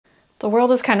The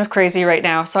world is kind of crazy right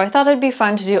now, so I thought it'd be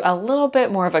fun to do a little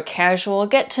bit more of a casual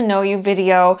get to know you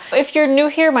video. If you're new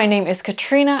here, my name is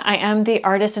Katrina. I am the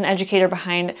artist and educator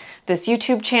behind this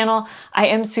YouTube channel. I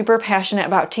am super passionate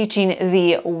about teaching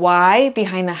the why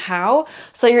behind the how,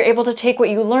 so that you're able to take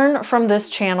what you learn from this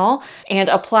channel and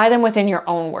apply them within your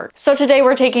own work. So today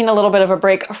we're taking a little bit of a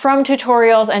break from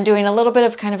tutorials and doing a little bit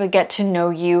of kind of a get to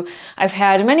know you. I've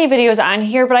had many videos on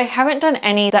here, but I haven't done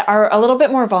any that are a little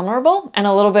bit more vulnerable and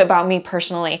a little bit about me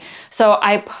personally. So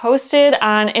I posted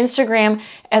on Instagram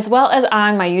as well as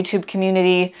on my YouTube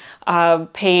community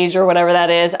page or whatever that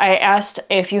is. I asked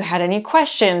if you had any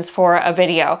questions for a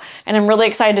video, and I'm really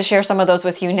excited to share some of those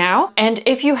with you now. And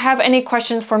if you have any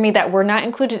questions for me that were not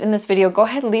included in this video, go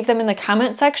ahead and leave them in the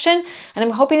comment section, and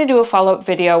I'm hoping to do a follow-up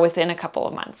video within a couple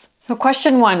of months. So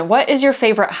question one, what is your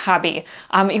favorite hobby?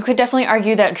 You could definitely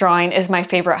argue that drawing is my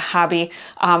favorite hobby.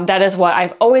 That is what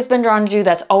I've always been drawn to do.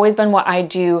 That's always been what I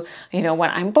do, you know, when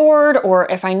I'm bored, or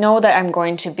if I know that I'm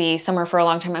going to be somewhere for a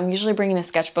long time, I'm usually bringing a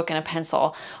sketchbook and a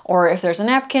pencil. Or if there's a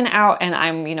napkin out and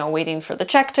I'm, you know, waiting for the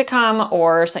check to come,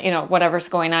 or, you know, whatever's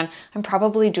going on, I'm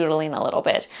probably doodling a little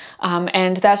bit.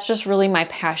 And that's just really my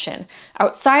passion.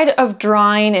 Outside of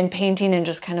drawing and painting and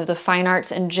just kind of the fine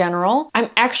arts in general, I'm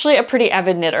actually a pretty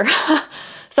avid knitter.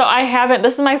 So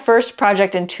this is my first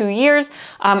project in 2 years.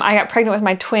 I got pregnant with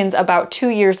my twins about 2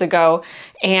 years ago,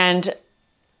 and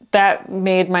that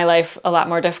made my life a lot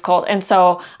more difficult. And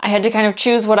so I had to kind of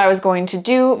choose what I was going to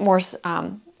do more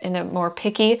in a more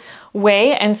picky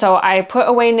way. And so I put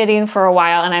away knitting for a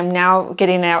while, and I'm now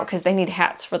getting it out because they need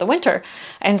hats for the winter.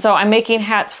 And so I'm making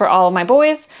hats for all of my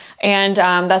boys, and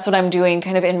that's what I'm doing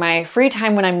kind of in my free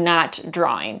time when I'm not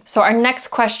drawing. So our next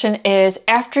question is,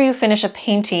 after you finish a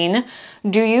painting,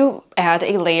 do you add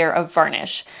a layer of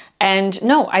varnish? And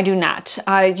no, I do not.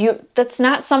 That's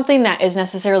not something that is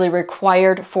necessarily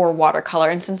required for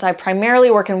watercolor. And since I primarily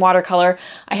work in watercolor,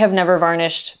 I have never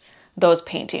varnished those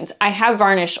paintings. I have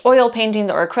varnished oil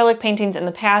paintings or acrylic paintings in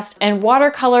the past, and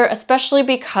watercolor, especially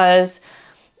because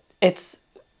it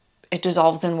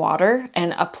dissolves in water,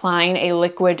 and applying a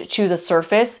liquid to the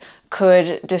surface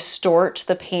could distort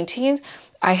the paintings.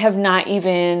 I have not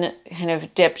even kind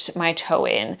of dipped my toe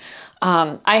in.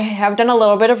 I have done a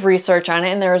little bit of research on it,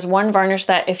 and there is one varnish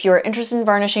that, if you're interested in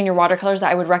varnishing your watercolors, that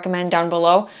I would recommend down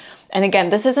below. And again,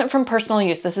 this isn't from personal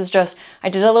use. This is just, I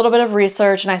did a little bit of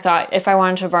research, and I thought if I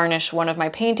wanted to varnish one of my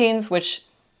paintings, which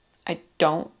I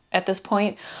don't at this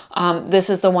point, this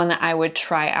is the one that I would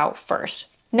try out first.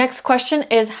 Next question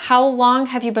is, how long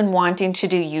have you been wanting to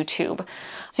do YouTube?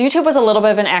 So YouTube was a little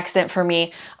bit of an accident for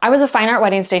me. I was a fine art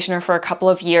wedding stationer for a couple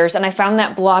of years, and I found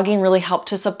that blogging really helped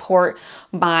to support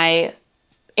my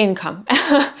income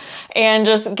and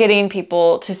just getting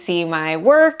people to see my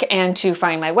work and to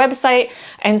find my website.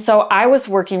 And so I was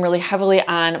working really heavily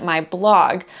on my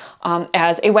blog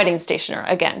as a wedding stationer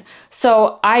again.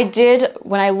 So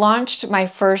when I launched my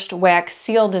first wax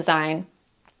seal design,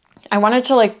 I wanted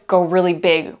to go really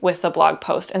big with the blog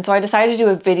post. And so I decided to do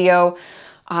a video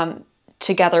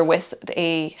together with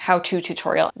a how-to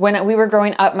tutorial. When we were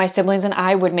growing up, my siblings and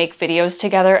I would make videos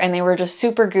together, and they were just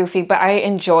super goofy, but I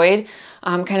enjoyed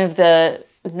kind of the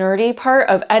nerdy part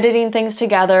of editing things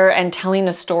together and telling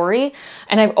a story.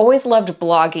 And I've always loved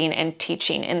blogging and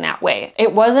teaching in that way.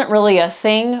 It wasn't really a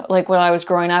thing like when I was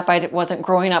growing up. I wasn't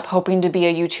growing up hoping to be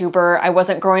a YouTuber. I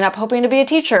wasn't growing up hoping to be a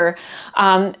teacher.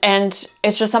 And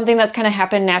it's just something that's kind of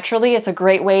happened naturally. It's a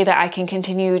great way that I can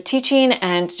continue teaching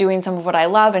and doing some of what I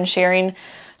love and sharing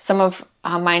some of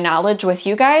my knowledge with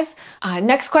you guys.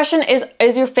 Next question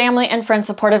is your family and friends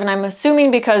supportive? And I'm assuming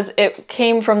because it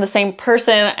came from the same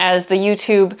person as the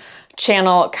YouTube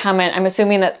channel comment, I'm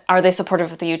assuming that, are they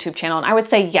supportive of the YouTube channel? And I would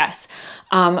say yes.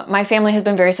 My family has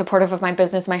been very supportive of my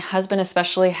business. My husband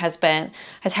especially has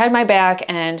had my back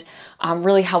and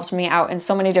really helped me out in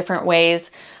so many different ways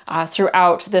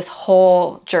throughout this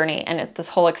whole journey and this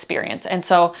whole experience. And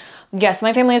so yes,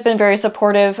 my family has been very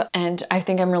supportive, and I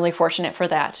think I'm really fortunate for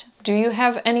that. Do you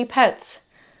have any pets?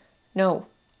 No,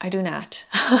 I do not.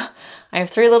 I have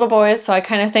 3 little boys, so I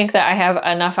kind of think that I have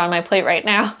enough on my plate right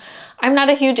now. I'm not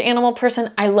a huge animal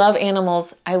person. I love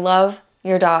animals. I love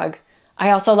your dog.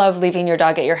 I also love leaving your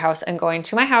dog at your house and going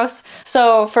to my house.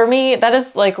 So for me, that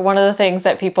is one of the things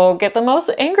that people get the most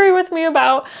angry with me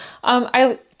about.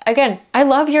 Again, I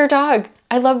love your dog.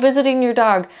 I love visiting your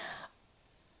dog.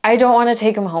 I don't want to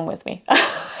take him home with me.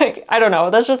 I don't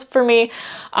know, that's just for me.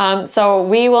 So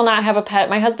we will not have a pet.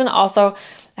 My husband also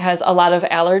has a lot of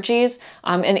allergies.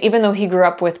 And even though he grew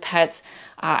up with pets,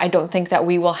 I don't think that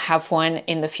we will have one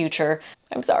in the future.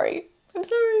 I'm sorry. I'm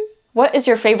sorry. What is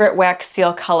your favorite wax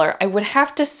seal color? I would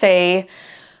have to say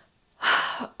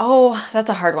Oh, that's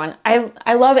a hard one.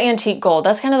 I love antique gold.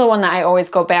 That's kind of the one that I always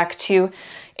go back to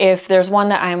if there's one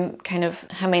that I'm kind of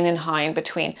hemming and hawing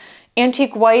between.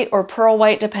 Antique white or pearl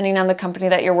white, depending on the company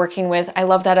that you're working with. I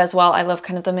love that as well. I love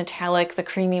kind of the metallic, the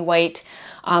creamy white.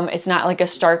 It's not like a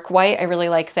stark white. I really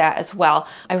like that as well.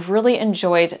 I've really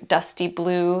enjoyed dusty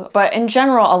blue, but in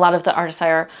general, a lot of the Artist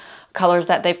Allure colors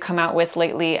that they've come out with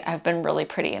lately have been really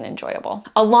pretty and enjoyable.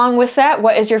 Along with that,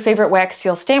 what is your favorite wax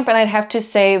seal stamp? And I'd have to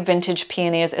say Vintage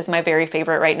Peonies is my very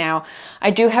favorite right now.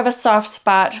 I do have a soft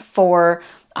spot for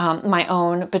my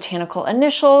own Botanical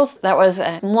Initials. That was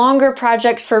a longer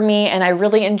project for me and I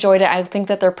really enjoyed it. I think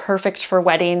that they're perfect for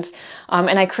weddings.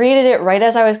 And I created it right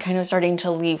as I was kind of starting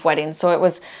to leave weddings. So it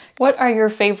was, what are your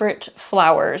favorite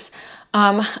flowers?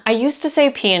 I used to say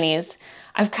peonies.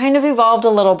 I've kind of evolved a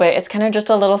little bit. It's kind of just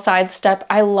a little sidestep.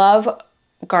 I love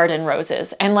garden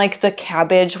roses and like the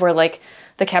cabbage where like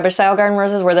the cabbage style garden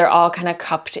roses where they're all kind of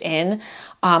cupped in.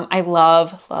 I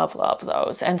love, love, love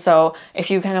those. And so if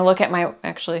you kind of look at my,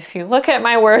 actually, if you look at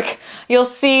my work, you'll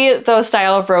see those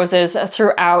style of roses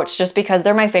throughout just because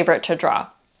they're my favorite to draw.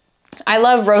 I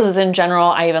love roses in general.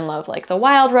 I even love like the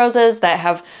wild roses that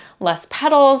have less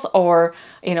petals or,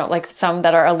 you know, like some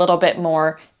that are a little bit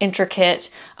more intricate.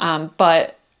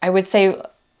 But I would say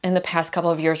in the past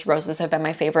couple of years, roses have been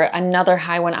my favorite. Another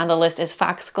high one on the list is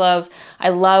foxgloves. I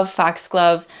love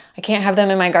foxgloves. I can't have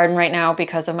them in my garden right now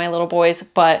because of my little boys,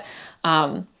 but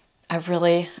I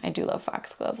do love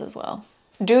foxgloves as well.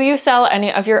 Do you sell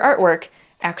any of your artwork?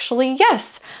 Actually,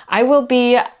 yes. I will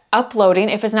be uploading,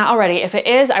 if it's not already. If it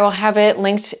is, I will have it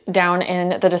linked down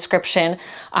in the description.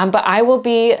 But I will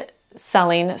be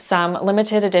selling some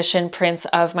limited edition prints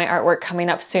of my artwork coming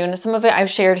up soon. Some of it I've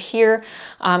shared here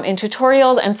in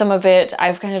tutorials and some of it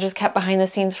I've kind of just kept behind the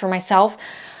scenes for myself.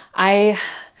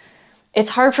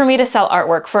 It's hard for me to sell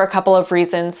artwork for a couple of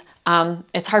reasons.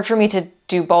 It's hard for me to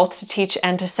do both, to teach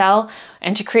and to sell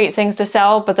and to create things to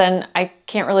sell, but then I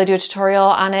can't really do a tutorial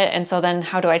on it. And so then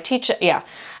how do I teach it? Yeah,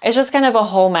 it's just kind of a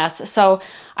whole mess. So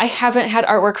I haven't had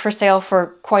artwork for sale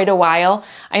for quite a while.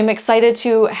 I'm excited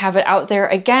to have it out there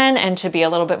again and to be a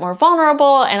little bit more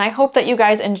vulnerable. And I hope that you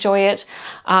guys enjoy it.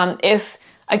 If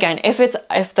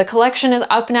the collection is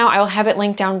up now, I will have it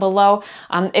linked down below.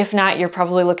 If not, you're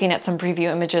probably looking at some preview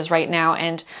images right now,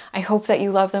 and I hope that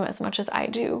you love them as much as I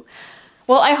do.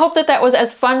 Well, I hope that that was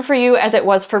as fun for you as it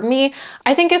was for me.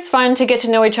 I think it's fun to get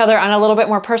to know each other on a little bit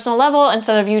more personal level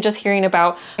instead of you just hearing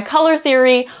about color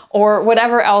theory or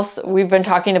whatever else we've been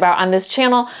talking about on this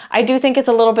channel. I do think it's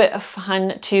a little bit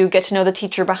fun to get to know the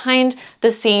teacher behind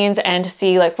the scenes and to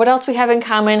see like what else we have in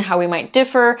common, how we might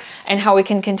differ, and how we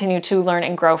can continue to learn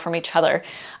and grow from each other.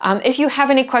 If you have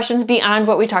any questions beyond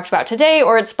what we talked about today,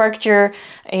 or it sparked your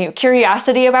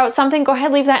curiosity about something, go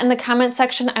ahead, leave that in the comment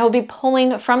section. I will be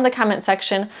pulling from the comment section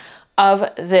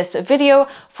of this video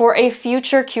for a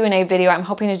future Q&A video. I'm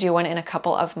hoping to do one in a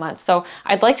couple of months. So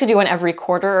I'd like to do one every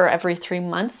quarter or every 3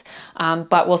 months,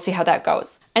 but we'll see how that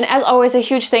goes. And as always, a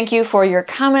huge thank you for your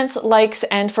comments, likes,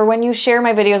 and for when you share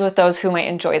my videos with those who might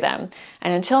enjoy them.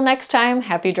 And until next time,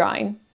 happy drawing.